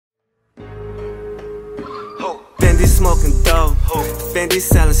smoking dope. Fendi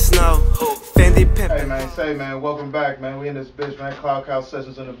selling snow. Fendi pimpin'. Hey man, say man, welcome back man. We in this bitch man. Cloud Cow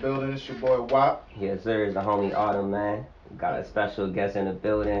Sessions in the building. It's your boy Wop. Yes sir, it's the homie Autumn, man. Got a special guest in the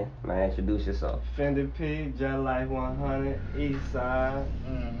building. Man, introduce yourself. Fendi P, Jet Life 100, East Side.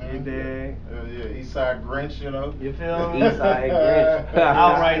 You dig? Yeah, East Side Grinch, you know. You feel me? East Side Grinch.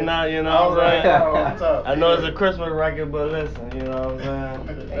 Out right now, you know what I'm saying? Top. I know it's a Christmas record, but listen, you know what I'm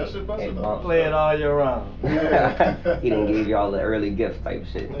saying? That shit busted up. Play it all year round. Yeah. He done gave y'all the early gift type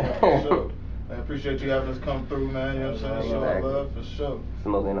shit. Yeah, for sure. I appreciate you having us come through, man. You know what I'm saying? Show Exactly. love for sure.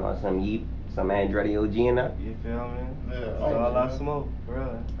 Smoking on some Yeep, some Andretti OG in that. You feel me? Yeah. That's all I smoke,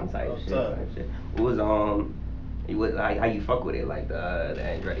 really. Type What's shit, up? type shit. What was like how you fuck with it, like the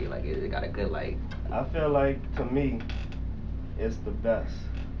Andretti, like it got a good like. I feel like, to me, it's the best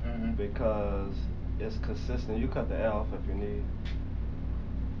Mhm. because it's consistent. You cut the L off if you need.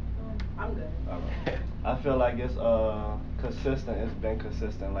 I'm good. Alright. I feel like it's consistent. It's been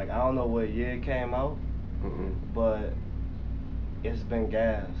consistent. Like I don't know what year it came out, but it's been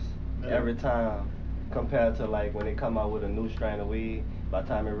gas Yeah. every time. Compared to like when they come out with a new strain of weed, by the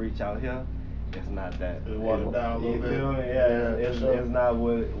time it reach out here, it's not that. It watered down a little You bit. feel me? Yeah, Yeah, it's, for sure. it's not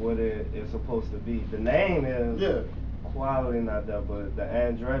what it is supposed to be. The name is Yeah. quality, not that, but the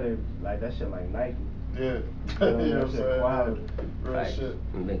Andretti, like that shit like Nike. Yeah. You know You what know what I'm I'm saying? quality. Real Facts.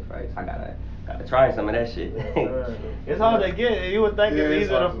 shit. Big facts. I gotta try some of that shit. It's hard to get. You would think Yeah, it's it's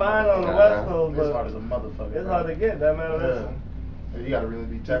easier hard to as a find on the motherfucker. West Coast, It's but hard as a motherfucker. it's bro. hard to get that, man. Yeah. Listen, You gotta really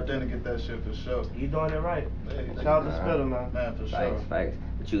be tapped in to get that shit for sure. you doing it right. Hey, Shout out to Spitter, man. Man, for sure. Facts.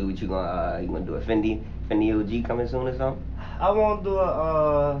 What you gonna do a Fendi OG coming soon or something? I want to do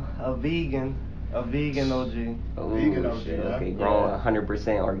a vegan OG. Oh Vegan OG, shit. huh? Okay, grown Yeah.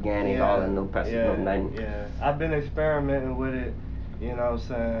 100% organic, all in no pesticide, no nothing. Yeah, I've been experimenting with it, you know what I'm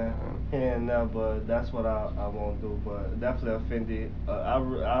saying, here and there, but that's what I want to do. But definitely a Fendi.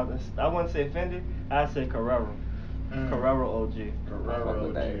 I wouldn't say Fendi, I'd say Carrera. Carrera OG. Carrero Fuck OG,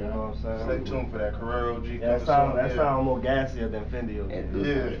 with that. You know what I'm saying? Stay tuned for that Carrero OG. Yeah, that sound more gassier than Fendi OG.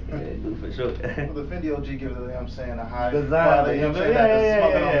 Yeah, do for sure. Well, the Fendi OG gives it, you know what I'm saying, a high Design, quality, you know what I'm saying, that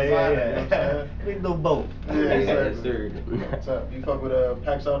smoking on designer, you know what I'm yeah. saying? We do both. Yeah, Yes, exactly. sir. What's up? You fuck with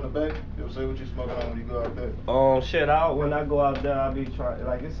packs out in the bay? You know say what you smoking on when you go out there? Shit, when I go out there, I be trying,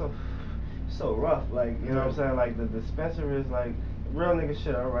 like, it's so rough, like, you know what I'm saying, like, the dispensary is like, real nigga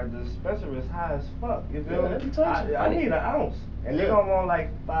shit, alright, the dispensary is high as fuck, you feel Yeah, me? they touch it. I need an ounce, and they Yeah. gonna want like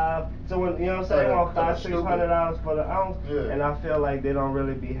 $5, so when, you know what I'm saying, they want Kinda $500-600 for the ounce, Yeah. and I feel like they don't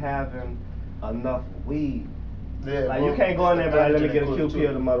really be having enough weed. Yeah, Like, well, you can't go in there and be like, let me get a packaging QP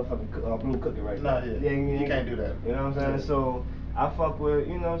of the included, motherfucking blue cookie right Nah, there. yeah. You can't do that. You know what I'm saying? Yeah. So, I fuck with,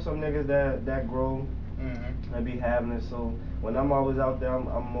 you know, some niggas that grow Mm-hmm. and be having it. So, when I'm always out there,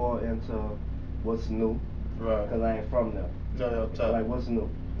 I'm more into what's new. Right. Because I ain't from there. No, tough. Like, what's new?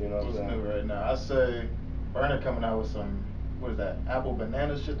 You know what What's I'm saying? new right now? I say Burner coming out with some, what is that, apple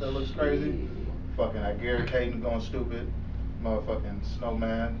banana shit that looks crazy. Fucking Gary Caden going stupid. Motherfucking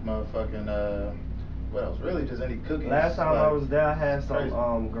Snowman. Motherfucking, what else? Really just any cookies. Last time I was there, I had some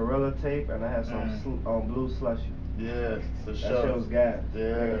crazy. Gorilla Tape and I had some blue slushy. Yeah, for That sure. shit was gas. Yeah.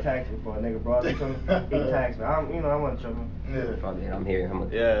 Nigga taxed me for it. Nigga brought it to me. He taxed me. I wasn't tripping. Yeah. Fuck it, I'm here.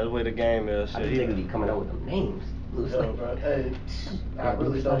 Yeah, that's where the game is. I just niggas be coming up with them names. Yo, bro, hey, I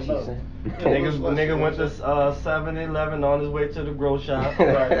really don't know. Nigga went to 7-Eleven on his way to the grow shop.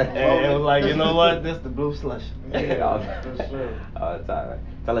 Right. And it was like, you know what? This the blue slush. Yeah, for sure. All the time.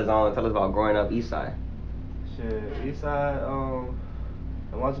 Tell us about growing up East Side. Shit, East Side,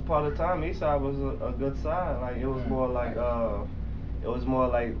 and once upon a time, East Side was a good side. Like, it was more like,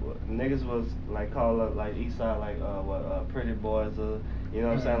 niggas was like called up like East Side, like, pretty boys, you know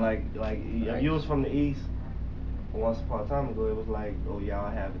what I'm saying? Like, if you was from the East, once upon a time ago, it was like, oh, y'all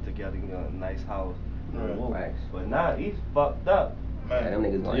have it together, you know, a nice house. Right. Whoa. Facts. But now East fucked up. Yeah, them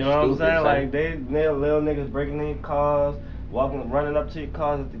niggas going You know what I'm stupid, saying? son. Like, they little niggas breaking in your cars, running up to your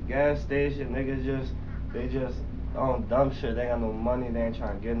cars at the gas station. Niggas they just on dumb shit. They ain't got no money. They ain't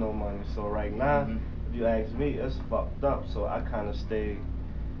trying to get no money. So right now, if you ask me, it's fucked up. So I kind of stay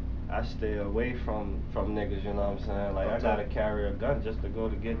away from niggas. You know what I'm saying? Like, I gotta carry a gun just to go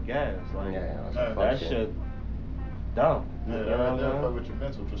to get gas. Like, Yeah, that's Right. some that fuck shit dumb. Yeah, You know that what right I'm there saying? fuck with your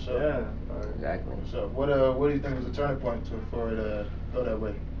mental for sure. Yeah. Exactly. For sure. What do you think was the turning point for it to go that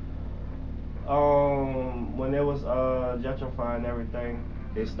way? When it was gentrifying everything,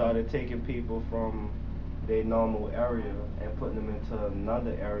 they started taking people from their normal area and putting them into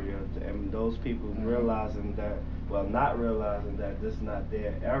another area, and those people realizing that, well, not realizing that this is not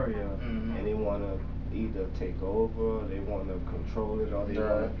their area, and they want to either take over, they want to control it, or they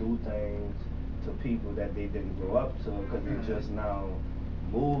want to do things to people that they didn't grow up to because they just now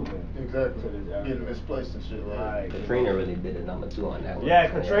moving Exactly. to this area. Getting misplaced and shit. Right. Katrina really did a number 2 on that one. Yeah,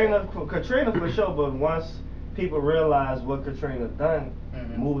 Katrina for sure. But once people realized what Katrina done,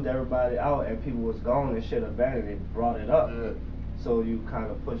 moved everybody out, and people was gone and shit abandoned, they brought it up. Yeah. So you kind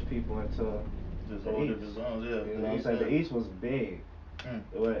of push people into Just the all East. different zones, yeah. You know what I'm saying? The East was big.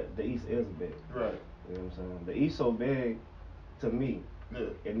 Well, the East is big. Right. You know what I'm saying? The East so big, to me, Yeah.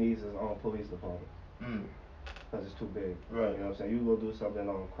 it needs its own police department. Because it's too big. Right. You know what I'm saying? You go do something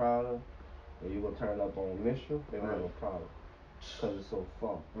on Crowder, and you go turn up on Mitchell, they don't have no problem. Because it's so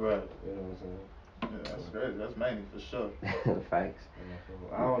far. Right. You know what I'm saying? Yeah, that's crazy. That's Manny for sure. Facts.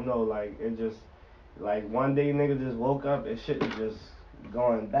 I don't know, like, it just, like, one day nigga just woke up and shit is just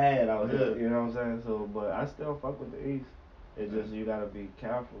going bad out here, you know what I'm saying? So, but I still fuck with the East. It's just, you gotta be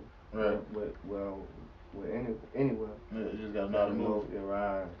careful. Right. With anywhere. Yeah, you just gotta know how to move. You're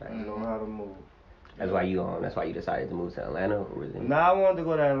right. Know how to move. That's why you decided to move to Atlanta, or was it? Nah, I wanted to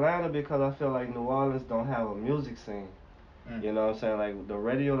go to Atlanta because I feel like New Orleans don't have a music scene. You know what I'm saying? Like, the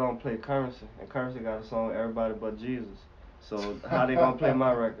radio don't play Currency, and Currency got a song Everybody But Jesus. So how they gonna play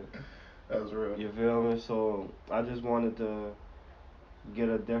my record? That's real. You feel me? So I just wanted to get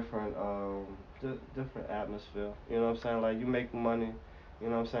a different different atmosphere. You know what I'm saying? Like, you make money, you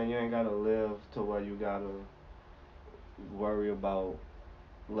know what I'm saying? You ain't gotta live to where you gotta worry about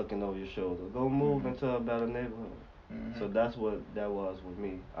looking over your shoulder. Go move into a better neighborhood. So that's what that was with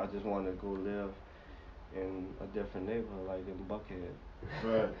me. I just wanted to go live in a different neighborhood, like in Buckhead.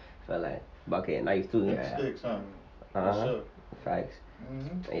 Right. Felt like Buckhead nice too. Yeah. Sticks, huh? For sure. Facts.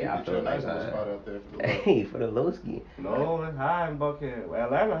 You Yeah, I get feel you a like nice little spot out there for the hey, for the Lowski. No, it's high in Buckhead. Well,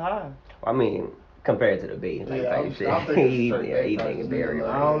 Atlanta high. I mean, compared to the Bay, like Yeah, type I'm shit. thinking straight Yeah, Bay he prices, thinking Bay Area. nigga,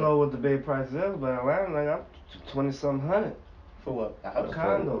 I don't know what the Bay price is, but Atlanta, like, I'm 20-something hundred. For what? A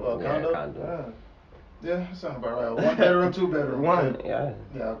condo. Oh, condo? Condo. Yeah, that sounds about right. 1 bedroom, 2 bedroom. One. Yeah.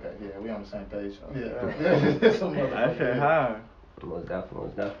 Yeah, okay. Yeah, we on the same page. Yeah. Yeah. Some I feel motherfucker. high. Most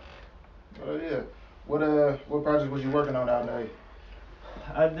definitely. Oh yeah. What project was you working on out there?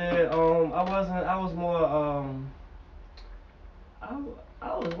 I did. I was more. I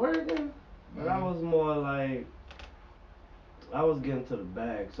was working, but I was more like. I was getting to the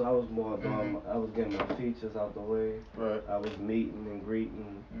bag, so I was more doing. I was getting my features out the way. Right. I was meeting and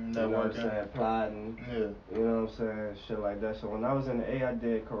greeting. You know what I'm Networking. saying? Plotting. Yeah. You know what I'm saying? Shit like that. So when I was in the A, I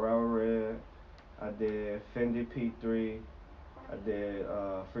did Carrera Red. I did Fendi P3. I did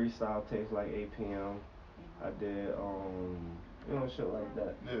freestyle tapes like APM. I did you know, shit like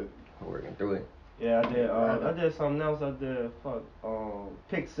that. Yeah. Working through it. Yeah, I did something else. I did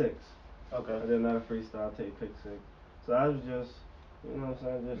Pick Six. Okay. I did another freestyle tape, Pick Six. So I was just, you know what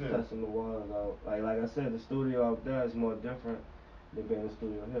I'm saying, just testing the waters out. Like I said, the studio out there is more different than being in the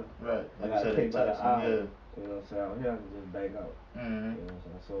studio here. Right. I Like gotta pay by the hour. yeah. You know what I'm saying? Out here I can just bang out. You know what I'm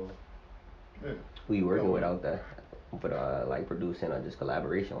saying? So Yeah. Who you working with out there? But like producing or just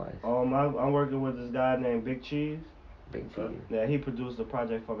collaboration wise? I'm working with this guy named Big Cheese. Big Cheese. Yeah, he produced a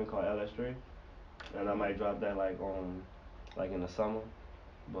project for me called LS3, and I might drop that like in the summer.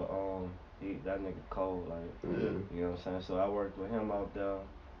 But that nigga cold, like you know what I'm saying. So I worked with him out there.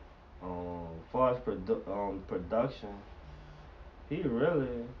 As far as production, he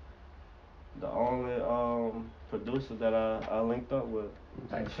really the only producer that I linked up with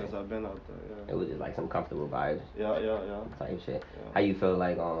since I've been out there. Yeah. It was just like some comfortable vibes. Yeah. Type shit. Yeah. How you feel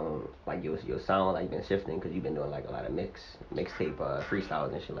like your sound like been shifting because you've been doing like a lot of mixtape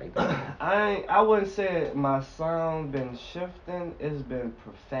freestyles and shit like that. I wouldn't say my sound been shifting. It's been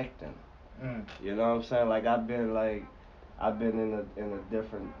perfecting. You know what I'm saying? Like I've been in a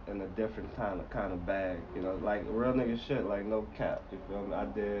different kind of bag. You know, like real nigga shit. Like no cap. You feel me? I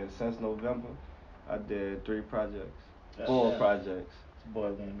did since November. I did 3 projects, 4 projects.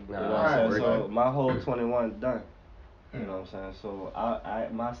 Boy, then. You know what I'm saying? So my whole 21 done. You know what I'm saying? So I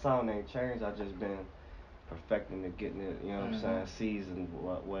my sound ain't changed. I just been perfecting it, getting it, you know what I'm saying, seasoned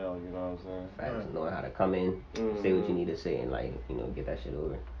well, you know what I'm saying? Facts, knowing how to come in, say what you need to say, and like, you know, get that shit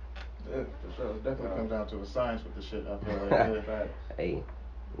over. Yeah, for sure. It definitely comes down to a science with the shit, I feel like. Yeah. Hey,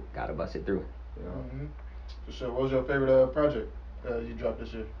 gotta bust it through. Yeah. For sure. What was your favorite project you dropped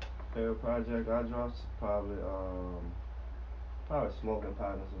this year? Favorite project I dropped? Probably Smoking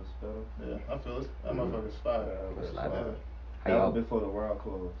Partners with Spitter. Yeah, I feel it. That motherfucker's fire. That was before the world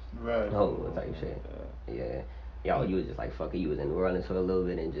closed. Right. Oh, type shit. Yeah. Y'all, you was just like, fuck it, you was in New Orleans for a little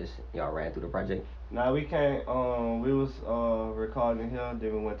bit and just, y'all ran through the project? Nah, we came, we was recording here,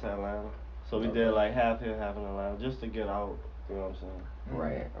 then we went to Atlanta. So we did like half here, half in Atlanta, just to get out, you know what I'm saying?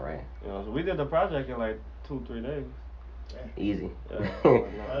 Right. You know, so we did the project in like 2-3 days. Easy. Yeah.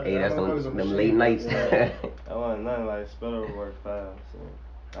 Hey, that's That motherfucker's a them machine. late nights. Yeah. I wasn't nothing like Spiller work fast,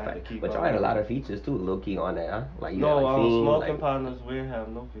 so I had to keep But up y'all had a with lot it. of features too, low key on that, huh? Like you No, had like Fiend, Smoking like, Partners, we didn't have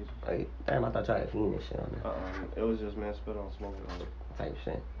no features. like damn, I thought y'all had Fiend and shit on there. It was just me and Spiller on Smoking Partners. Type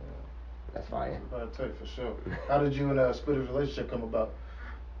shit. Yeah. That's fire. I'll tell you for sure. How did you and Spitter's relationship come about?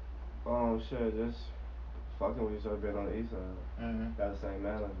 Shit, just fucking with each other, being on the east side. Mm-hmm. Got the same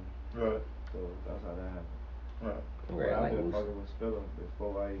manager. Right. So that's how that happened. Right. Where But I've like been moves. fucking with Spiller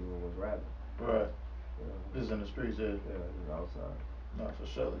before I even was rapping. Right. Yeah. Just in the streets, yeah. Yeah, just outside. No, for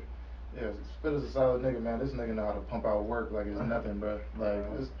sure. Yeah, Spitter's a solid nigga, man. This nigga know how to pump out work like it's nothing, bro. Like,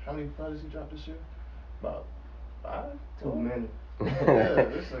 how many projects he dropped this year? About 5? Too many. This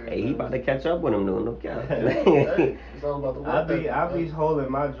nigga, Hey, he about to catch up with him, though. No cap. Hey, it's all about the work. I be holding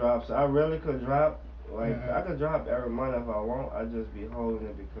my drops. I really could drop. Like Mhm. I could drop every month if I want. I just be holding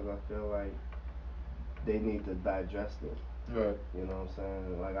it because I feel like they need to digest it. Right. You know what I'm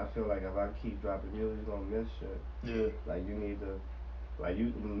saying? Like I feel like if I keep dropping music, you're gonna miss shit. Yeah. Like you need to, like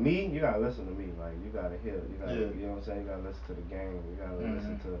you gotta listen to me. Like you gotta hear, you gotta, you know what I'm saying? You gotta listen to the game. You gotta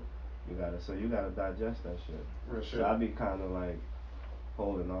listen to, you gotta digest that shit. Real shit. So I be kind of like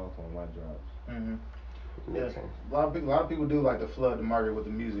holding off on my drops. Mhm. Yeah, Makes sense. a lot of people do like to flood the market with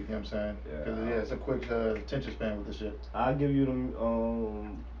the music. You know what I'm saying? Yeah. Because it's a quick attention span with the shit. I'll give you the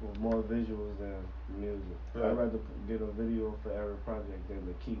more visuals than music. Right. I'd rather get a video for every project than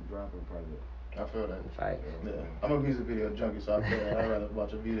to keep dropping projects. I feel that. Facts. Yeah. I'm a music video junkie, so I feel that. I'd rather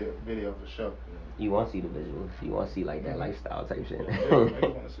watch a video for sure. You want to see the visuals. You want to see like that lifestyle type shit. Yeah, I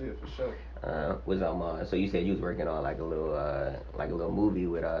want to see it for sure. So you said you was working on like a little movie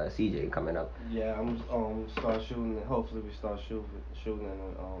with CJ coming up. Yeah, I'm start shooting. Hopefully we start shooting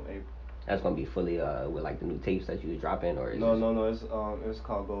in April. That's gonna be fully with like the new tapes that you was dropping, or is No, this... it's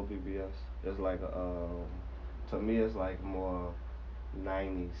called Go BBS. It's like to me it's like more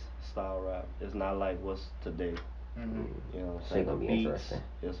 90s style rap. It's not like what's today. Mm-hmm. You know what I'm Shit saying? gonna The be beats, interesting.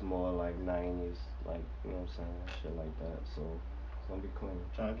 it's more like 90s, like, you know what I'm saying? Shit like that. So it's gonna be clean.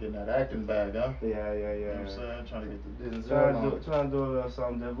 Trying to get in that acting bag, huh? Yeah. You know what I'm saying? Trying to get the business Trying to do a little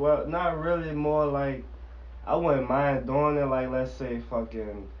something different. Well, not really, more like I wouldn't mind doing it, like let's say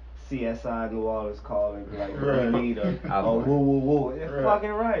fucking CSI New Orleans calling, like Right. we need a Right. woo. It's Right. fucking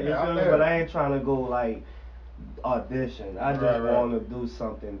right, you Yeah, feel I'm me? there. But I ain't trying to go like audition. I just Right. want to do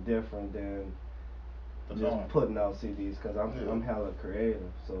something different than The just norm. putting out CDs, because I'm Yeah. hella creative,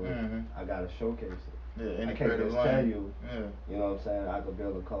 so Mhm. I gotta showcase it. Yeah, any I can't creative just line. tell you, Yeah. you know what I'm saying, I could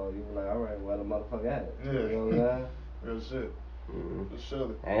build a call, you be like, alright, where the motherfucker at? Yeah. You know what I'm saying? Real shit. Mhm. For sure.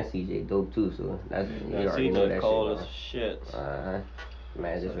 And CJ dope too, so that's Yeah, you already know that cold shit. as shit.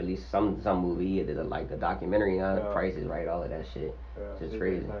 Man just released some movie. He did like the documentary on Yeah. Price is Right, all of that shit. Yeah, Just CJ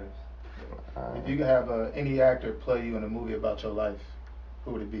crazy. nice. If you could have any actor play you in a movie about your life,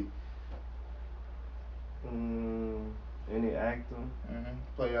 who would it be? Any actor? Mm-hmm.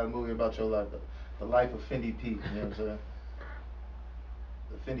 Play out a movie about your life, the life of Fendi P. You know what I'm saying?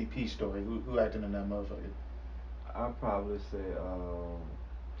 The Fendi P story. Who acting in that motherfucker? I'd probably say,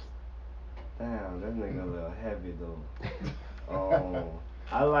 damn, that nigga a little heavy though.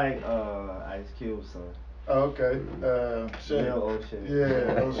 I like Ice Cube, son. Oh, okay. Shit. Real old shit.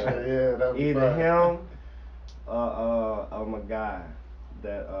 Yeah, old shit. Yeah, that would be Either fine. him, or my guy,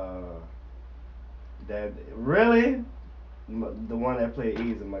 that really, the one that played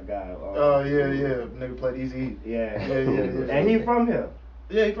Easy, my guy. Oh yeah. Nigga played Eazy-E. Yeah. Yeah. And he from here.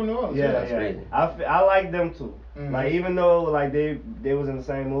 Yeah, he from New Orleans. Yeah, that's crazy. I like them too. Mhm. Like even though like they was in the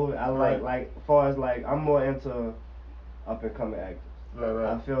same movie, I Right. like far as like I'm more into up and coming actors. Right.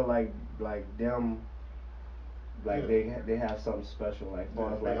 I feel like them, like Yeah. they have something special. Like far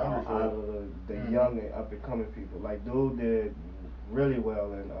Yeah, as they like hungry for out it. of the Mhm. young and up and coming people. Like dude did really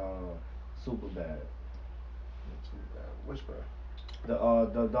well in Superbad. Which bro?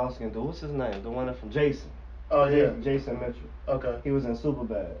 The dark skin dude. What's his name? The one that from Jason. Oh yeah. Jason Mitchell. Okay. He was in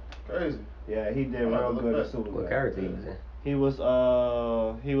Superbad. Crazy. Yeah, he did I'm about real to look good in back. Superbad. What character he was in? He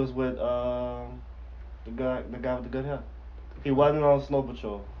was with the guy with the good hair. He wasn't on Snow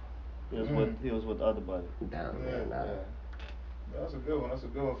Patrol. He was with the other buddy. Down Yeah. there, nah. That's a good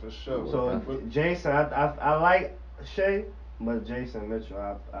one. For sure. So Jason, I like Shay, but Jason Mitchell,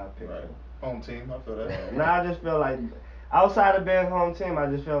 I pick Right. him. Home team. I feel that. Now I just feel like outside of being home team, I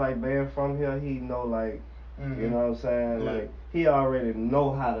just feel like being from here, he know like, you know what I'm saying? Yeah. Like he already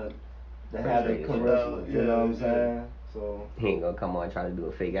know how to have the Yeah. charisma. You know what I'm saying? So He ain't gonna come on and try to do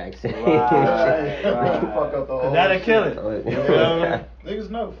a fake accent. right. Fuck up the whole That'll shit. kill it. Oh, You feel me? Niggas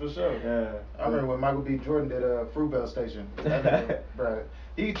know for sure. Yeah. I remember when Michael B. Jordan did Fruitvale Station. That nigga, bruh,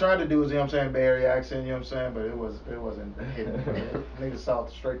 he tried to do his, you know what I'm saying, Bay Area accent, you know what I'm saying, but it wasn't hitting, bro. Niggas saw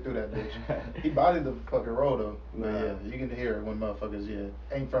straight through that bitch. He bodied the fucking role though. But yeah, you can hear it when motherfuckers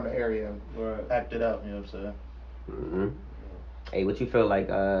ain't from the area and act it out, you know what I'm saying. Mm-hmm. Hey, what you feel like?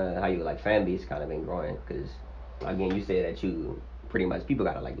 How you like fan base kind of been growing? Cause again, you said that you pretty much people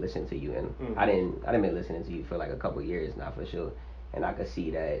gotta like listen to you, and I didn't been listening to you for like a couple years now for sure, and I could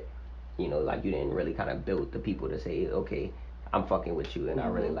see that, you know, like you didn't really kind of build the people to say, okay, I'm fucking with you, and I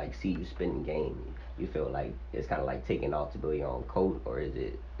really like see you spinning game. You feel like it's kind of like taking off to build your own coat, or is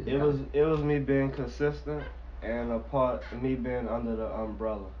it? It was me being consistent, and a part me being under the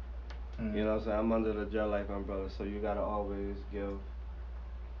umbrella. You know what I'm saying? I'm under the Gel Life umbrella, so you gotta always give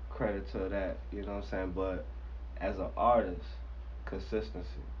credit to that, you know what I'm saying? But as an artist,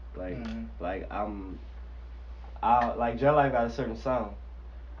 consistency. Like like Gel Life got a certain sound,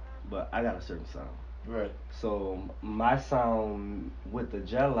 but I got a certain sound. Right. So my sound with the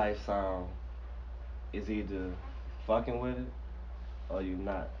Gel Life sound is either fucking with it or you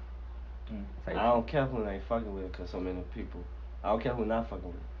not. I don't care who ain't fucking with it, cause so many people. I don't care who not fucking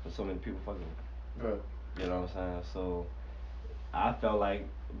with it, cause so many people fucking with it. Right. You know what I'm saying? So I felt like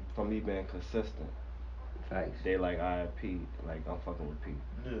from me being consistent, Facts. they like, alright, Pete, like I'm fucking with Pete.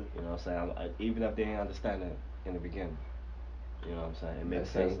 Yeah. You know what I'm saying? Even if they ain't understand it in the beginning. You know what I'm saying? It makes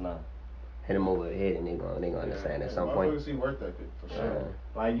sense now. Hit them over the head and they gonna understand at some point. Motherfuckers see worth ethic for sure.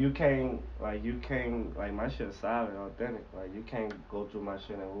 Like you can't like my shit's solid, authentic. Like you can't go through my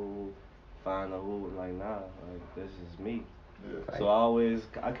shit and find a like nah, like this is me. Yeah. So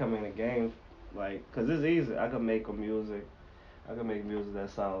I come in the game like, cause it's easy. I can make music that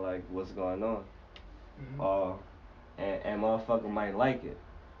sound like what's going on. And motherfucker might like it,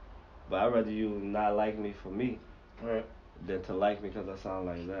 but I'd rather you not like me for me, right, than to like me because I sound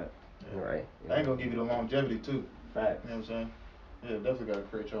like that. Yeah. Right. I ain't gonna give you the longevity too. Facts. You know what I'm saying? Yeah, definitely gotta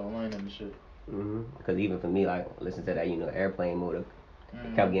create your own lane in the shit. Because even for me, like listen to that, you know, airplane mode.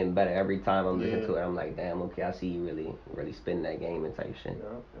 It kept getting better every time I'm listening to it. I'm like, damn, okay, I see you really spinning that game and type shit.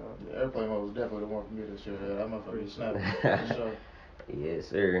 Yeah, airplane mode was definitely the one for me this year. Yeah, that motherfucker was snapping for sure. Yes,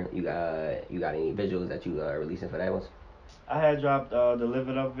 sir. You got any visuals that you releasing for that one? I had dropped the Live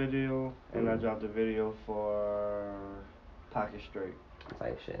It Up video, and I dropped a video for Pocket Straight.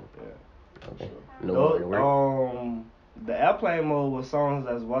 Type shit. Yeah. Okay. Sure. No more in the work? The airplane mode was songs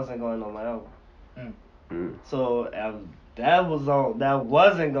that wasn't going on my album. So that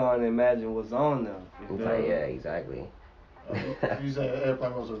wasn't going. Imagine was on there. Yeah, exactly. You said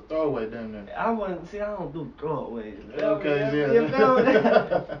airplane was a throwaway, damn near. I don't do throwaways. Okay, You feel me?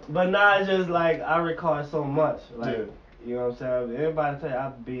 But now it's just like I record so much, like you know what I'm saying. Everybody tell you I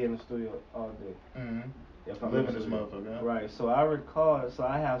be in the studio all day. If I'm living this motherfucker. Huh? Right, so I record, so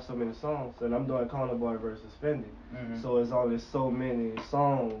I have so many songs, and I'm doing Corner Boy versus Fendi. So it's only so many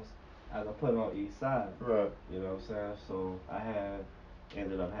songs I can put on each side. Right. You know what I'm saying? So I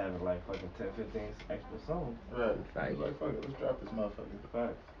ended up having like fucking 10, 15 extra songs. Right. I was like, fuck it, let's drop this motherfucker.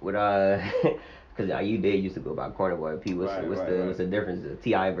 Facts. With cause you did used to go by Corner Boy P. What's the difference? The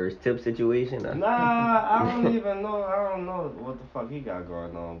T.I. versus Tip situation? Or? Nah, I don't even know. I don't know what the fuck he got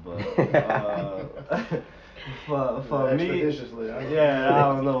going on, but for me, yeah, I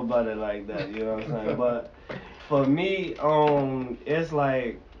don't know about it like that. You know what I'm saying? But for me, it's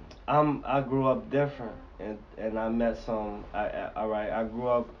like I grew up different, and I met some. I grew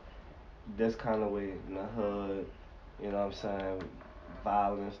up this kind of way in the hood. You know what I'm saying?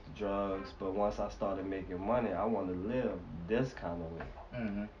 Violence, drugs, but once I started making money, I wanted to live this kind of way.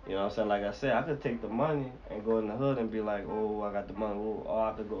 You know what I'm saying? Like I said, I could take the money and go in the hood and be like, oh, I got the money, or I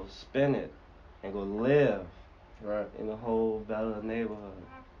have to go spend it and go live in a whole better neighborhood.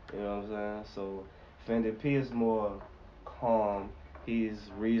 You know what I'm saying? So Fendi P is more calm.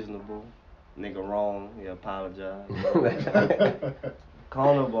 He's reasonable. Nigga wrong, he apologize.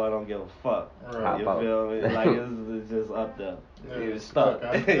 Corner Boy don't give a fuck. Right. You feel me? Like it's just up there. Yeah, He's stuck.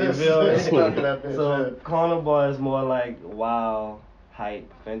 You feel me? Stuck in that bitch. So Corner Boy is more like wild, hype.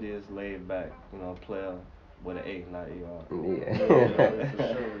 Fendi is laid back. You know, player with an A, not ER. Yeah. For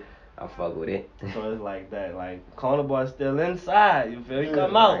sure. I fuck with it. So it's like that. Like Corner Boy still inside. You feel me? He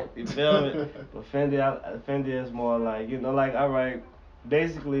come out. You feel me? But Fendi is more like, you know, like alright.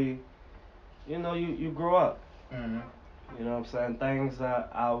 Basically, you know, you grow up. You know what I'm saying? Things that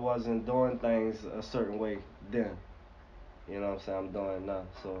I wasn't doing things a certain way then. You know what I'm saying? I'm doing now.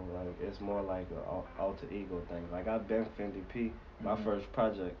 So like it's more like an alter ego thing. Like I've been Fendi P. My first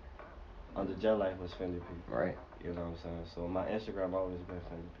project under Gel Life was Fendi P. Right. You know what I'm saying? So my Instagram always been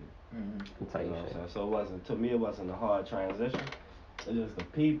Fendi P. Type You know what I'm shit. saying? So it wasn't a hard transition. It's just the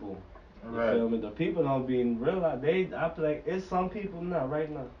people. You Right. feel me? The people don't be realize I feel like it's some people now, right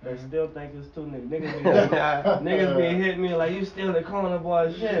now, that still think it's two niggas. Niggas be hitting me like you still the corner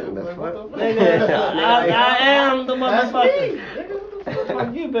boy shit. Like, what the fuck? Nigga, I am the That's motherfucker. me. Nigga, what the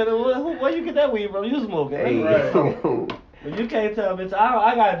fuck? You better where you get that weed from? You smoking? Hey. Right. But you can't tell, bitch.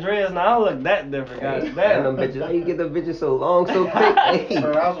 I got dreads now. I don't look that different. Hey, God damn them damn. bitches. How you get them bitches so long so quick? Hey.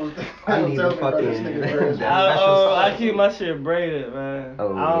 Bro, I was I need telling to me about this fucking- nigga dreads. That's I keep my shit braided, man.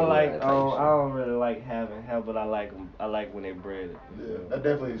 Oh, I don't yeah, like. type I shit. don't really like having hair, but I like them. I like when they braided. Yeah, that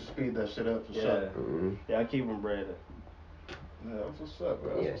definitely speed that shit up for Yeah. sure. Mhm. Yeah, I keep them braided. Yeah, that's what's up,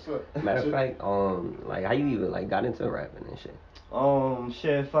 bro. Yeah. That's what's up. Matter of Shit. fact, like how you even like got into rapping and shit?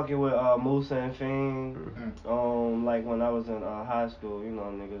 Shit, fucking with Musa and Fiend. Mm. Like when I was in high school, you know,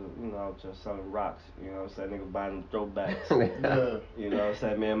 niggas, you know, I was just selling rocks. You know what I'm saying? Niggas buying them throwbacks. Yeah. You know what I'm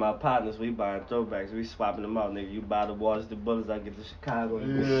saying? Me and my partners, we buying throwbacks. We swapping them out, nigga. You buy the Waters, the Bullets, I get the Chicago,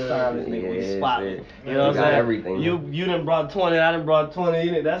 you get the Yeah. Silence, nigga. We Yeah, swapping. shit. You know what I'm got saying? everything. You done brought 20, I done brought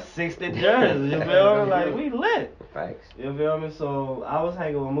 20. That's 60 jerseys. You feel me? Like, we lit. Facts. You feel me? So I was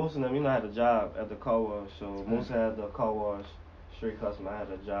hanging with Moose and them. You know, I had a job at the car wash. So Moose had the car wash, street customer. I had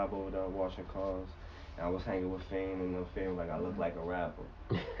a job over there washing cars. And I was hanging with Fiend, and the Fiend was like, I look like a rapper.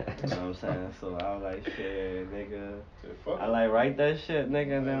 You know what I'm saying? So I was like, shit, nigga. Shit, fuck I it. like write that shit,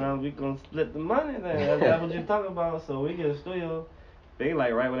 nigga, and then we gonna split the money then. That's what you talking about. So we get a studio. Fiend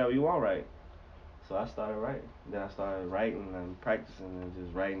like, write whatever you want, write. So I started writing. Then I started writing and practicing and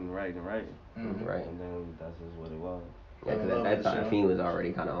just writing. Mhm. Right. And then that's just what it was. Yeah, 'cause I love at that this time, shit. Fiend was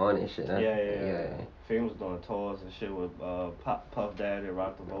already kind of on and shit, huh? Yeah. Fiend was doing tours and shit with Puff Daddy,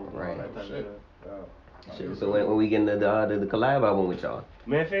 Rock the Vote, Right. all that type of Shit. shit. Yeah. Shit, so when we getting the collab album with y'all?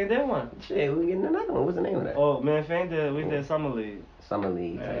 Man, Fiend did one. Shit, we getting another one. What's the name of that? Oh, man, Fiend did. We did Summer League. Summer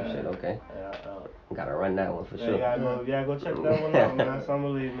League type Yeah. shit. Okay, Yeah. gotta run that one for Yeah, sure. go check that one out, man. Summer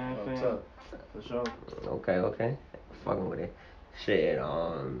League, man. Oh, Fiend. tough. For sure. Okay, fucking with it. Shit,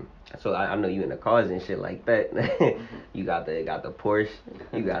 so I know you in the cars and shit like that. You got the Porsche,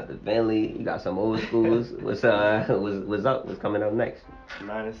 you got the Bentley, you got some old schools. What's up? What's coming up next?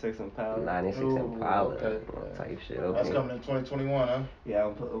 96 Impala. 96 Ooh, Impala okay. type shit. That's Okay. coming in 2021, huh? Yeah,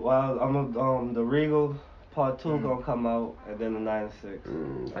 I'm the Regal Part 2 gonna come out, and then the 96.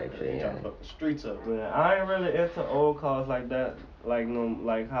 Type You shit. Yeah. trying to fuck the streets up. Yeah, I ain't really into old cars like that, like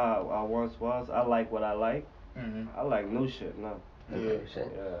how I once was. I like what I like. Mm-hmm. I like new shit now. Yeah. Shit.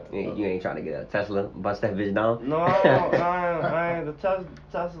 Yeah. You ain't trying to get a Tesla, bust that bitch down. No, I ain't. The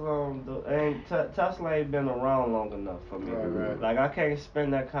Tesla ain't been around long enough for me. Right. Like I can't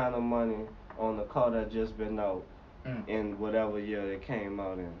spend that kind of money on a car that just been out in whatever year it came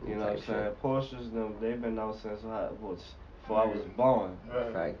out in. You know what I'm saying? Porsches, they've been out since before I was born.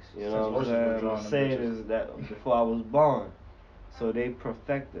 Right. Facts. You know what I'm Since Porsches were saying? drawing them Mercedes that before I was born, so they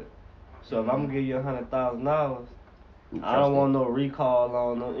perfected. So if I'm gonna give you $100,000, I don't want no recall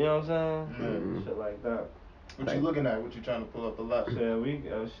on them. You know what I'm saying? Mhm. Shit like that. What you looking at? What you trying to pull up the lot? Shit, I'm gonna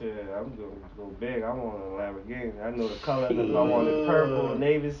go big. I want a Lamborghini. I know the color. I want it purple,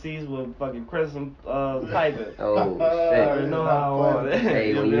 navy seats with fucking crimson piping. Oh I shit. already know how I want it.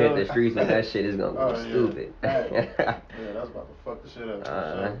 Hey, when you hit the streets with that shit, it's gonna go Oh, yeah. stupid. Yeah, that's about to fuck the shit up.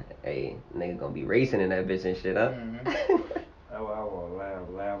 For Hey, nigga gonna be racing in that bitch and shit, huh? I want a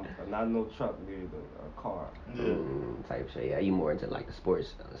lamb, not no truck, neither a car. sure. Yeah. Type shit. Yeah, you more into like the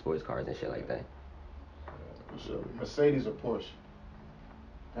sports cars and shit like that. For sure. Mercedes or Porsche?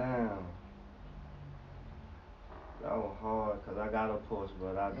 Damn. That was hard because I got a Porsche,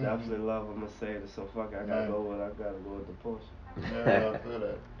 but I definitely love a Mercedes. So fuck it, I gotta go with the Porsche. Yeah, I feel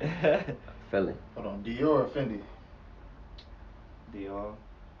that. Feel it. Hold on, Dior or Fendi? Dior.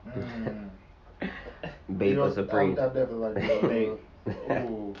 Babe or Dior, Supreme. I definitely like Dior.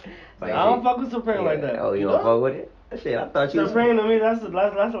 Ooh. Like I don't shit. fuck with Supreme like that. Oh, you don't fuck with it? Shit, I thought you. Supreme to me, that's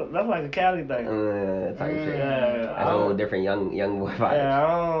like a Cali thing. Type shit. Yeah, That's a whole different young boy vibes. Yeah, I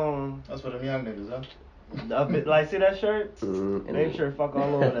don't. That's for them young niggas, huh? Like, see that shirt? And Name shirt, fuck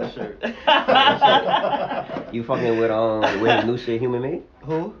all over that shirt. You fucking with his new shit, Human Made?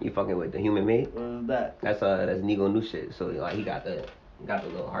 Who? You fucking with the Human Made? What is that? That's Nigo new shit. So like he got the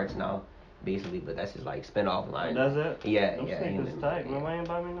little hearts now, basically, but that's his like spin-off line. That's it? Yeah, Them yeah. sneakers Human tight, Made, man. yeah. Why ain't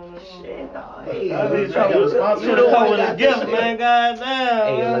buy me none of those? Shit, dog. Hey, I look, mean, trying to sponsor You the it. one with got the gift, this man. shit. Goddamn.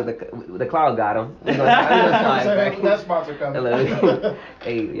 Hey, man. look, the cloud got him. We gonna slide back. That sponsor coming. Look,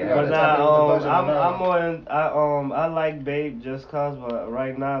 hey, yeah. But Tap into the budget I'm now. more in, I like Babe just cause, but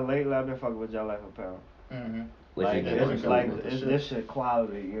right now lately I've been fucking with Y'all Life Apparel. Mm-hmm. What Like you think? it's like this shit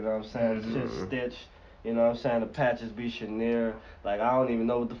quality, you know what I'm saying? This shit stitched. You know what I'm saying? The patches be Chenier. Like, I don't even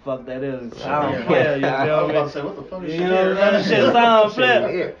know what the fuck that is. It Yeah. sound player, you I feel was me? about to say, what the fuck is You know what I'm Chenier? saying? Shit sound player.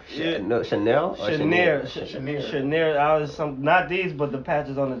 Chenier. Yeah. No, Chanel or Chenier. Chenier. Chenier. I was not these, but the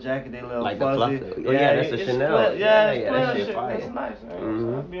patches on the jacket, they little Like the fuzzy. fluff. Oh, yeah, that's a it's Chanel. Player, Yeah, it's yeah, player that shit shit. fire. That's nice. Man.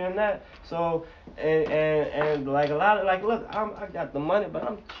 Mhm. So I be in that. So and like a lot of like, look, I got the money, but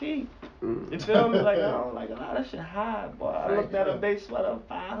I'm cheap. You feel me? Like, I don't like a lot of shit high, boy. I looked at a base sweater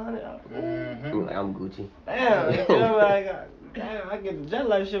 500. You like, I'm Gucci. Damn, you feel me? Like, damn, I get the jet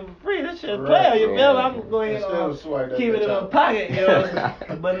life shit for free. This shit Right. player, you feel me? Yeah. I'm gonna go ahead Still and swipe that keep it bitch in my out. pocket, you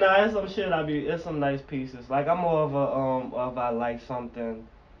know. But nah, it's some shit it's some nice pieces. Like, I'm more of a if I like something,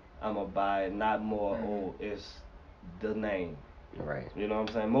 I'ma buy it. Not more. Oh, it's the name. Right. You know what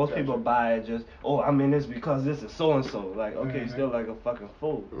I'm saying? Most Gotcha. people buy it just, I'm in this because this is so and so. Like, okay, Mhm. still like a fucking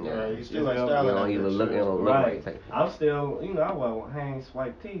fool. Yeah. You still You like feel me? styling You that don't bitch, even look, shit. you don't look right. Type. I'm still, I wear hang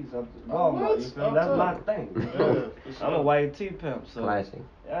white tees up to Oh, Walmart. what? You feel Oh, me? That's tough. my thing. You Yeah, feel me? for sure. I'm a white tee pimp, so Classic.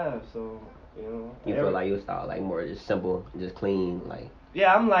 yeah, so you know. You feel like your style like more just simple, just clean, like.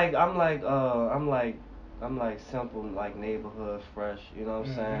 Yeah, I'm like simple, like neighborhood fresh. You know what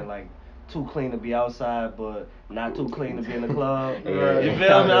I'm saying? Mhm. Like too clean to be outside, but not too clean to be in the club. Yeah. You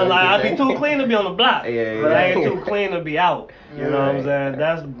feel me? I'm like, I be too clean to be on the block. Yeah, But I yeah. ain't too clean to be out. You know what I'm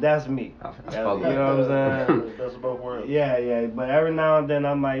saying? That's me. I You fuck with know what I'm saying? Best of both worlds. Yeah, but every now and then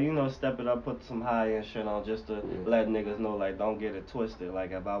I might, step it up, put some high end shit on just to Yeah. let niggas know, like, don't get it twisted.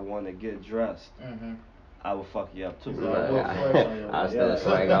 Like, if I want to get dressed, Mm-hmm. I will fuck you up too. Exactly. Right. Well, flex on your- I'll still Yeah.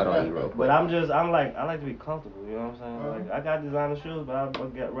 swag out on you real quick. But I like to be comfortable, you know what I'm saying? Uh-huh. Like, I got designer shoes, but I'll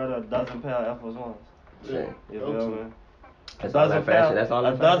get rid of a dozen pair of Air Force Ones. Yeah. You Go feel to. me? That's all that fashion. That's all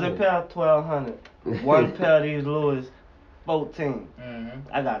that A dozen fashion. pair, 1,200. One pair of these Louis, 14. Mm-hmm.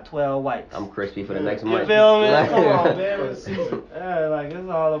 I got 12 whites. I'm crispy for the next You month. You feel me? Come on, For man. the season. Yeah, like it's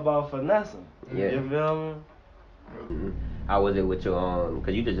all about finessing. Yeah. You feel me? Mhm. How was it with your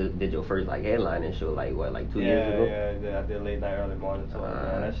cause you just did your first like headlining show like what, like 2 years ago? Yeah, I did late night, early morning tour.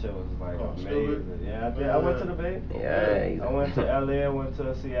 Man, that shit was like Oh, amazing. stupid. Yeah, I did. I went to the Bay. Yeah. I went to LA, I went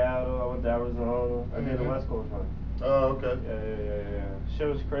to Seattle, I went to Arizona. I did the Mhm. West Coast run. Oh, okay. Yeah. Shit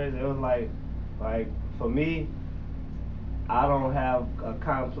was crazy. It was like for me, I don't have a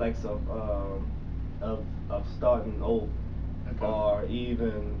complex of starting over Okay. or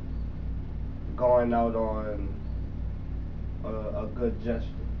even going out on a good gesture.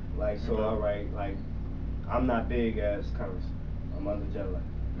 Like, so, Okay. alright, like, I'm not big as Currency. I'm under jet lag.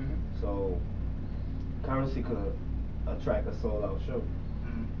 Mm-hmm. So, Currency could attract a sold out show.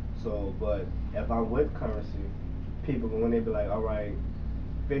 Mm-hmm. So, but if I'm with Currency, people, when they be like, alright,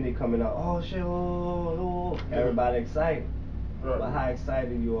 Fendi coming out, oh shit, oh, everybody excited. Right. But how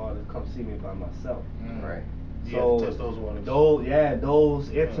excited you are to come see me by myself. Mm. Right. You So, have to test those waters. those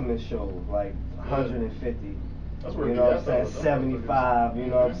intimate shows, like 150. That's where You it know be what I'm at, saying? though. Them 75, you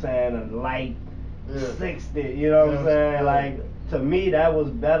know what I'm Mhm. saying? A light Yeah. 60, you know what I'm saying? Yeah. Like, to me, that was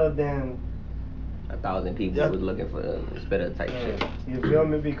better than, 1,000 people Yeah. was looking for spitter type Yeah. shit. you feel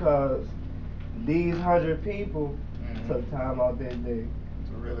me? Because these 100 people Mhm. took time out their day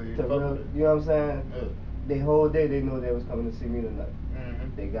To really to fuck really, with it. you know what I'm saying? Yeah. The whole day they knew they was coming to see me tonight.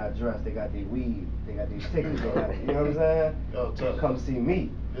 Mm-hmm. They got dressed, they got their weed, they got their tickets, they got, you know what I'm saying? Oh, tough. Come see me.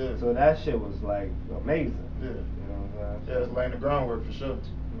 Yeah. So that shit was like amazing. Yeah. You know what I'm Yeah, saying? it's laying the groundwork for sure.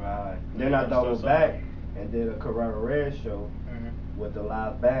 Right. Yeah, Then I start doubled somewhere. back and did a Carrera Red show Mm-hmm. with the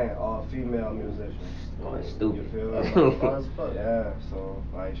live band, all female musicians. Oh, that's You stupid. feel That's me? fun as fuck. Yeah, so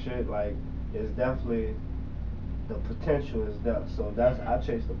like shit, like it's definitely the potential is there. So that's I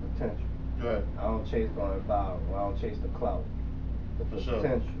chase the potential. Right. I don't chase going viral. I don't chase the clout. The For sure.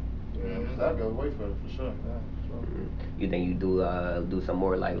 potential. You know Mm-hmm. what I I'm go saying? wait for it for sure. Yeah, sure. You think you do some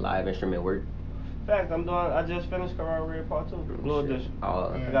more like live instrument work? In fact, I just finished Carrera Red Part 2, Blue Shit. Edition.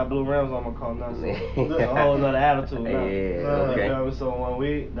 Oh. I got blue rims on my car now, so Yeah. it's a whole nother attitude now. Yeah, You okay. feel me?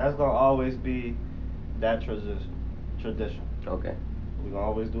 So that's gonna always be that tradition. Okay. We gonna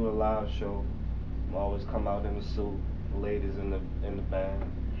always do a live show. We always come out in a suit, ladies in the band.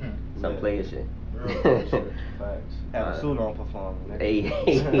 Some Yeah. player shit. Real player shit. Facts. Have a suit on performing. nigga. Hey,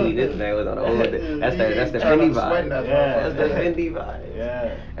 this man was on a whole. That's the Trying Fendi not to sweat in that vibe. Yeah. That's the Fendi vibe.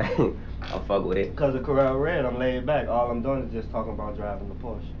 Yeah. I fuck with it. Cause of Carrera Red, I'm laid back. All I'm doing is just talking about driving the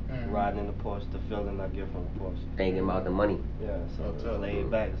Porsche, Mhm. riding in the Porsche, the feeling I get from the Porsche. Thinking about the money. Yeah, so Oh, it's tough. laid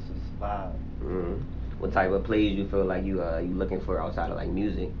back. It's just vibe. Mm. What type of plays you feel like you looking for outside of like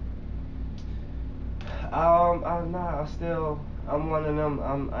music? I'm one of them.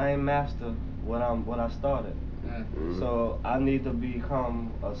 I ain't master what I started. Mhm. So I need to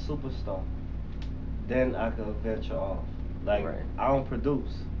become a superstar. Then I could venture off. Like Right. I don't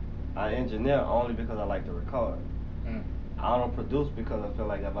produce. I engineer only because I like to record. I don't produce because I feel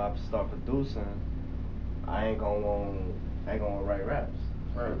like if I start producing, I ain't gonna write raps.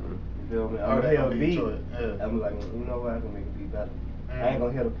 Right. You feel me? I'm Or gonna they hear a gonna beat. Yeah. I'm like, you know what? I can make a beat better. I ain't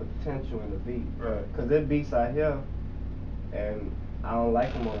gonna hear the potential in the beat. Right. Cause there's beats I hear, and I don't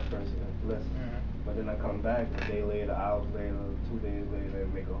like them on the first listen. But then I come back a day later, hours later, 2 days later,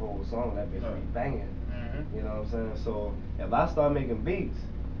 and make a whole song. That bitch be banging. You know what I'm saying? So if I start making beats,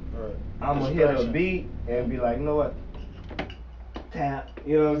 I'm gonna hear the beat and be like, you know what? Tap.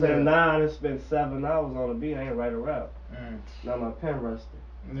 You know what I'm saying? Now I done spent 7 hours on a beat. I ain't write a rap. Now my pen rusted.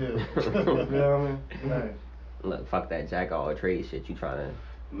 Yeah. You feel me? Nice. Look, fuck that jack of all trades shit. You trying to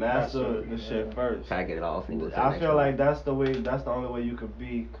master the shit first. pack it off and go to the I next feel one. like that's the way. That's the only way you could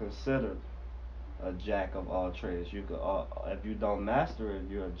be considered a jack of all trades. You could, if you don't master it,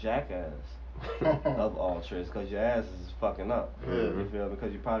 you're a jackass of all trades, cause your ass is fucking up. You feel me?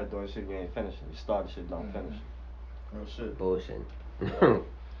 Because you probably doing shit you ain't finishing. You start shit, don't finish it. Oh shit. Bullshit.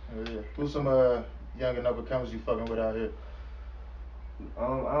 Yeah. Who's some young and up and comers you fucking with out here? I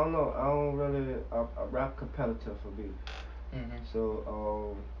don't know. I don't really. I rap competitive for beat.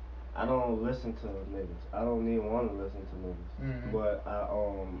 So I don't listen to niggas. I don't even want to listen to niggas. But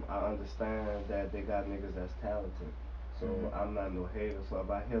I understand that they got niggas that's talented. So I'm not no hater. So if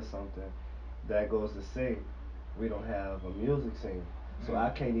I hear something, that goes to say we don't have a music scene. So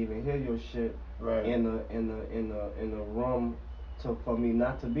I can't even hear your shit in the room for me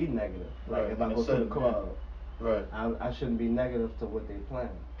not to be negative. Like if I go to the club. Right. I shouldn't be negative to what they playing.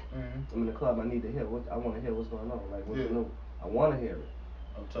 I'm in the club. I need to hear what I want to hear. What's going on? Like what's new? I want to hear it.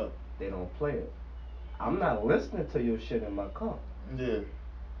 I'm tough. They don't play it. I'm not listening to your shit in my car. Yeah.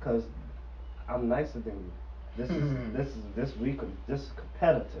 Cause I'm nicer than you. This is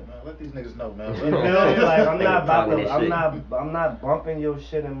competitive. Man, let these niggas know, man. You feel me? Like I'm not bumping your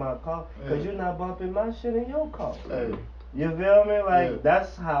shit in my car. Cause you're not bumping my shit in your car. Hey. You feel me? Like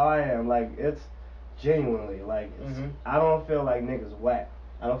that's how I am. Like it's genuinely like I don't feel like niggas whack.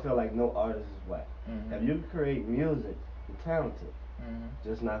 I don't feel like no artist is whack. If you create music, you're talented.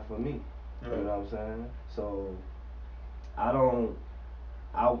 Just not for me. You know what I'm saying? So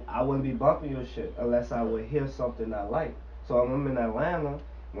I wouldn't be bumping your shit unless I would hear something I like. So I'm in Atlanta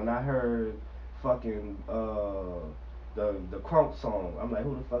when I heard fucking the Crunk song. I'm like,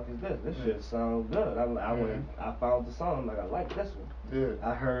 who the fuck is this? This shit sounds good. I found the song. I'm like, I like this one.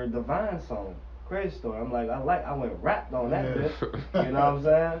 I heard the Vine song, Crazy Story. I'm like, I went rapped on that bitch. You know what I'm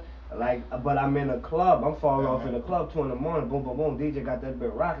saying? Like, but I'm in a club. I'm falling off in a club 2 in the morning. Boom, boom, boom. DJ got that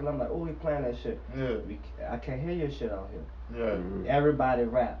bit rocking. I'm like, oh, he playing that shit. I can't hear your shit out here. Everybody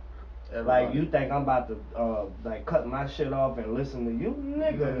rap. Like you think I'm about to like cut my shit off and listen to you,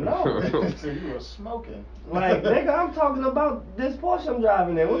 nigga? No. So you were smoking. Like nigga, I'm talking about this Porsche I'm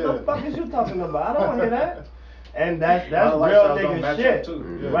driving in. What the fuck is you talking about? I don't want to hear that. And that's real nigga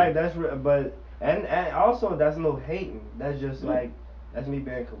shit, right? That's real, but and also that's no hating. That's just like that's me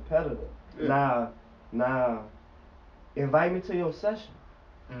being competitive. Now, invite me to your session.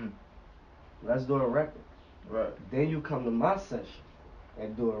 Let's do a record. Right. Then you come to my session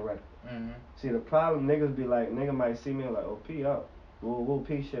and do a record. See the problem, niggas be like, nigga might see me like, oh P up, woo woo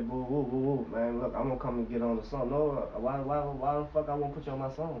P shit, woo woo woo woo, man. Look, I'm gonna come and get on the song. No, why the fuck I won't put you on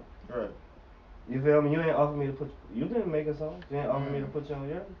my song? Right. You feel me? You ain't offer me to put. You didn't make a song. You ain't offer me to put you on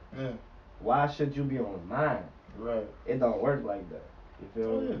yours. Yeah. Why should you be on mine? Right. It don't work like that. You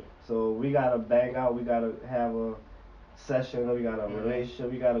feel me? So we gotta bang out. We gotta have a session. We got a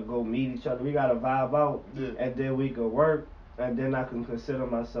relationship. We gotta go meet each other. We gotta vibe out, and then we can work. And then I can consider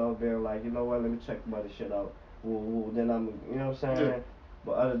myself being like, you know what? Let me check my other shit out. Woo, woo. Then I'm, you know what I'm saying? Yeah.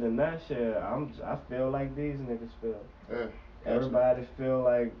 But other than that shit, I feel like these niggas feel. Yeah. Everybody feel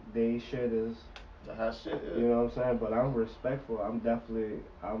like they shit is the hot shit. Yeah. You know what I'm saying? But I'm respectful.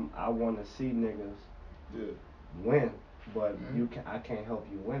 I want to see niggas win. But I can't help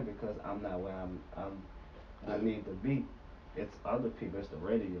you win because I'm not where I need to be. It's other people. It's the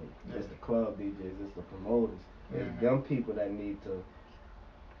radio. It's the club DJs. It's the promoters. It's them people that need to.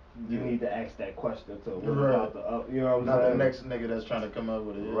 You need to ask that question to what about the you know what I'm saying? Not the next nigga that's trying to come up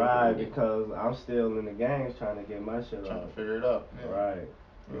with it. Right, because I'm still in the games trying to get my shit trying to figure it out. Yeah. Right.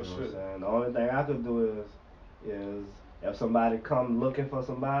 You know what I'm saying? The only thing I could do is if somebody come looking for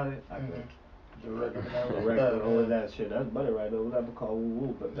somebody, I could direct them over that shit. That's better right there. Whatever called woo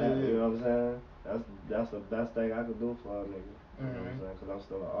woo, but that, you know what I'm saying? That's the best thing I could do for a nigga. You know what I'm saying? Because I'm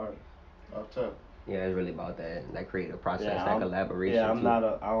still an artist. Up top. Yeah, it's really about that creative process, that collaboration. Yeah, I'm not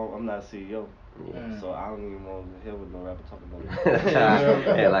a CEO. Yeah. So I don't even want to hear what no rapper talking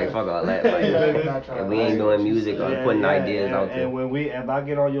about. Yeah, like fuck all that. Like, if we ain't doing music or putting ideas out there. And if I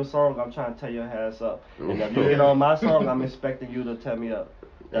get on your song, I'm trying to tear your ass up. And if you get on my song, I'm expecting you to tear me up.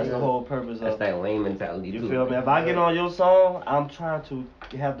 That's the whole purpose of it. That's that lame mentality You too. feel me? If I get on your song, I'm trying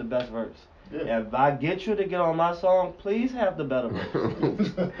to have the best verse. Yeah. If I get you to get on my song, please have the better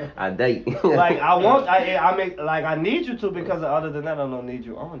verse. I date. Like I need you to, because other than that, I don't need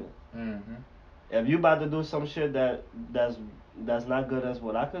you on it. Mm-hmm. If you about to do some shit that's not good as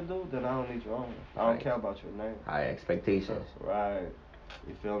what I could do, then I don't need you on it. I don't Right. care about your name. High expectations. Right.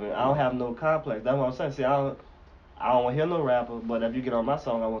 You feel me? I don't have no complex. That's what I'm saying. See, I don't want to hear no rapper, but if you get on my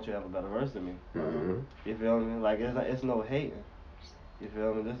song, I want you to have a better verse than me. Mm-hmm. You feel me? Like, it's no hating. You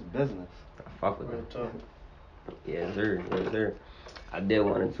feel me? This is business. I fuck with Real it. tough. Yes, sir. Yes, sir. I did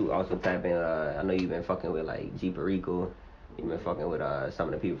want to also tap in. I know you've been fucking with like G Perico. You've been fucking with some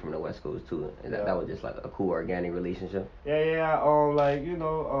of the people from the West Coast too. And that was just like a cool organic relationship. Yeah. Like, you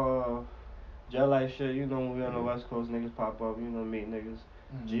know, just like shit. You know, when we on the West Coast, niggas pop up. You know, meet niggas.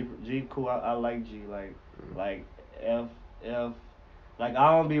 G cool. I like G. Like if like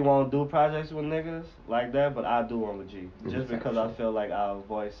I don't be want to do projects with niggas like that, but I do one with G. Just because I feel like our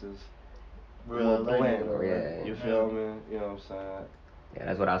voices will blend. Yeah. You feel me? You know what I'm saying? Yeah,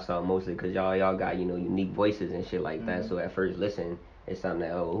 that's what I saw mostly, cause y'all got unique voices and shit like that. Mhm. So at first listen, it's something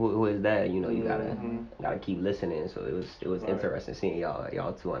that who is that? You Mhm. gotta keep listening. So it was Right. interesting seeing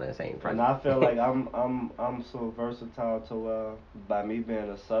y'all two on the same project. And I feel like I'm so versatile to by me being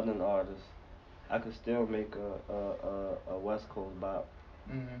a Southern artist, I could still make a West Coast bop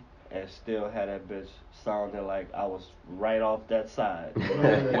Mm-hmm. and still have that bitch sounding like I was right off that side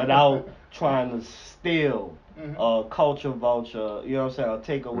without trying to steal a culture vulture, you know what I'm saying, or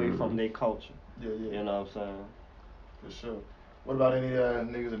take away from their culture. Yeah. You know what I'm saying? For sure. What about any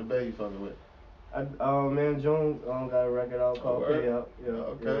niggas in the Bay you fucking with? Man, June got a record out called Word? Pay Up. Yeah,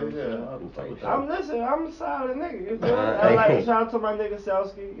 Okay, you know what yeah. I'm saying? I'll fuck with I'm that. listening. I'm a solid nigga. You feel me? I like shout out to my nigga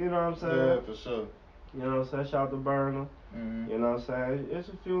Selsky. You know what I'm saying? Yeah, for sure. You know what I'm saying? Shout out to Burner. Mm-hmm. You know what I'm saying? It's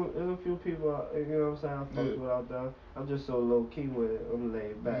a few people. You know what I'm saying? I fuck with out there. I'm just so low key with it. I'm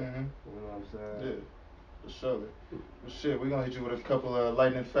laid back. Mhm. You know what I'm saying? Yeah, for sure. Well, shit, we're gonna hit you with a couple of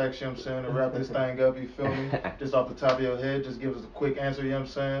lightning facts, you know what I'm saying, to wrap this thing up, you feel me? Just off the top of your head, just give us a quick answer, you know what I'm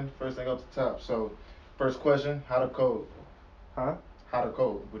saying? First thing off the top. So, first question, hot or cold? Huh? Hot or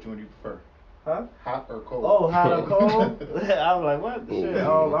cold? Which one do you prefer? Huh? Hot or cold? Oh, hot or cold? I was like, what? Shit.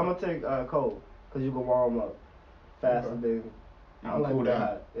 I'm gonna take cold, cause you can warm up faster Okay. than. You I can don't like cool to get down.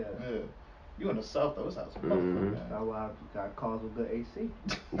 hot. Yeah. You in the south though, it's hot as a motherfucker, man. That's why I got cars with good AC.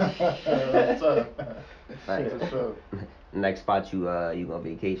 What's up? Right. For sure. Next spot you gonna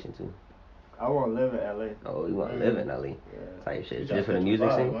vacation to? I want to live in LA. Oh, you wanna live in LA? Yeah. Type shit. You Just for the tryna music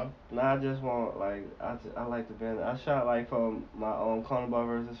catch a scene? vibe, huh? Nah, I just want like I like the band. I shot like for my own Carnival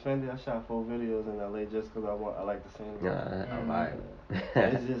versus Fendi. I shot 4 videos in LA just cause I like the scene. Alright.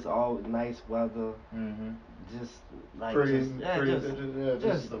 It's just all nice weather. Mm-hmm. Just like Pretty, just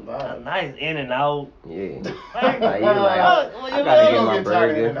just the vibe. nice in and out. Yeah. Like, Like, you like, well, I you gotta know, get my get tired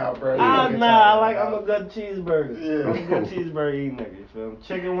of burger. In-N-Out, bro. Yeah. I'm a good cheeseburger. Yeah. I'm a good cheeseburger eating nigga. You feel me?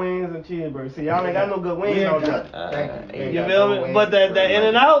 Chicken wings and cheeseburgers. See, y'all ain't got no good wings We out ain't there. got- Thank you. You We You ain't feel got me? no wings, But that bro. in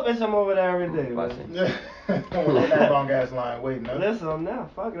and out, bitch, I'm over there every day, man. Bussin'. Yeah. Wait that long ass line waiting, huh? Listen, I'm now.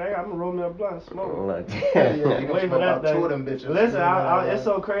 Fuck it, I'm gonna roll me a blunt and smoke. Look. Yeah, you gonna Wait smoke for that about 2 thing. of them bitches. Listen, Yeah. it's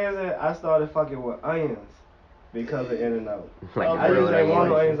so crazy. I started fucking with onions because of In and Out. Like Oh, I grilled usually want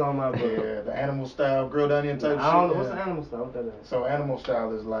no onions. onions on my burger. Yeah, the animal style grilled onion type shit. I don't know yeah. what's the animal style. What that is? So animal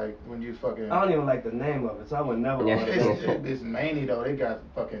style is like when you fucking. I don't even like the name of it, so I would never Yeah. order It's, it. it's manny though. They got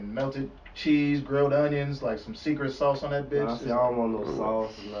fucking melted cheese, grilled onions, like some secret sauce on that bitch. Nah, It's see, I don't want no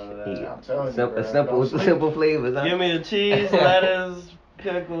sauce and none of that. Yeah. I'm telling you, bro. Simple Don't sleep. simple flavors, huh? Give me the cheese, lettuce,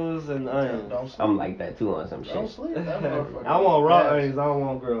 pickles, and onions. Don't sleep. I'm like that too on some Don't shit. sleep. That motherfucker. I want raw Yes. onions. I don't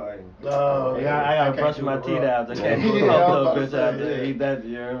want grilled onions. No, I gotta can't brush do my the teeth raw. out. I can't Yeah, put I was a about bitch to out say, there. yeah. Eat that,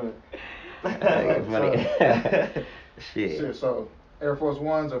 you hear me? Like, funny. Shit, Shit. so Air Force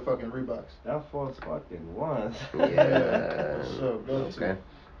Ones or fucking Reeboks? That Force fucking ones. Yeah. So, go Okay.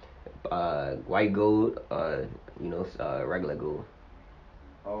 to. White gold, regular gold.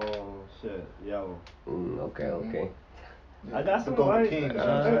 Oh shit, yo. Okay, Mhm. okay. I got The some Golden white. Kings,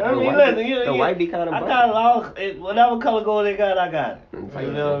 I the mean, white- listen, the white be kinda I bright. got all whatever color gold they got. I got it. Mm,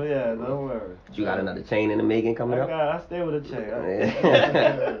 You know, yeah, don't worry. You got another chain in the making coming up? I stay with a chain.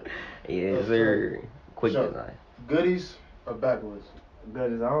 Yeah. Yes, sir. Quick So, design. Goodies or backwoods?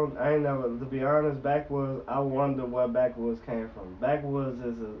 Goodies. I ain't never, to be honest, Backwoods, I wonder where Backwoods came from. Backwoods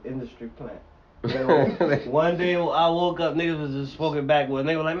is an industry plant. One day I woke up, niggas was just smoking backwood.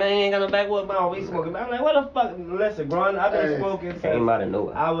 Niggas was like, man, you ain't got no backwood, man. We smoking. I'm like, what the fuck? Listen, growing up, I've been smoking since Came out of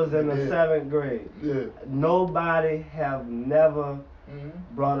nowhere. I was in the 7th grade. Yeah. Nobody have never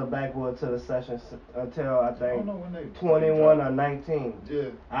brought a backwood to the session until I think 21 or 19. Yeah.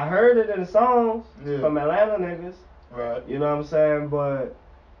 I heard it in songs from Atlanta niggas. Right. You know what I'm saying? But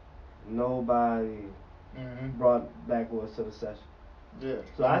nobody brought backwoods to the session. Yeah.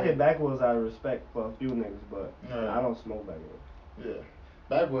 So I hit backwoods out of respect for a few niggas, but I don't smoke backwoods. Yeah.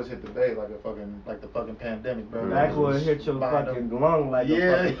 Backwoods hit the bay like the fucking pandemic, bro. Backwoods hit your fucking lung like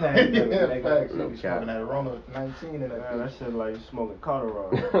a fucking pandemic. Yeah, nigga. facts. No You cap. smoking that Rona 19 in that Man, that bitch. shit like you smoking Colorado.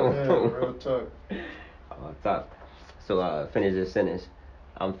 Yeah, real talk. Top. So finish this sentence.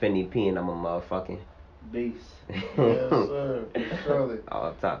 I'm Fendi P and I'm a motherfucking Beast. Yes, sir. Surely.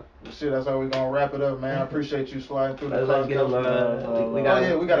 top. Shit, that's how we gonna wrap it up, man. I appreciate you sliding through the Let's get cloud them. couch. We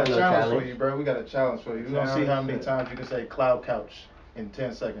got. We got a little challenge for you, bro. We got a challenge for you. We're gonna see how many Challenge. times you can say cloud couch in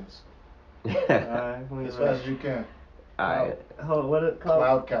 10 seconds. Alright, we As ready. fast as you can. Alright. Hold on, what it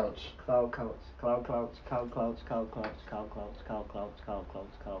Cloud couch. Cloud couch. Cloud couch. Cloud couch. Cloud couch. Cloud couch. Cloud couch. Cloud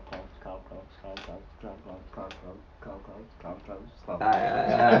couch. Cloud couch. Cloud couch. Cloud couch. Cloud couch. Cloud couch. Cloud couch. Cloud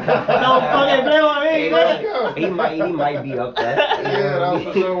couch. Don't fucking blame on me, nigga. He might be up there. Yeah, that was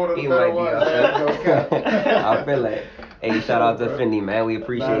for sure one of the He better might be ones, up man. there. I feel like. Hey, shout out to Fendi, man. We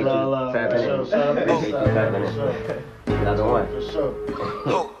appreciate you tapping in. Shout out to Appreciate you tapping for sure. in. Another one. For sure.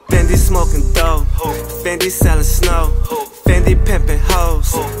 Fendi smoking dope, Fendi selling snow, Fendi pimping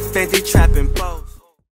hoes, Fendi trapping bows.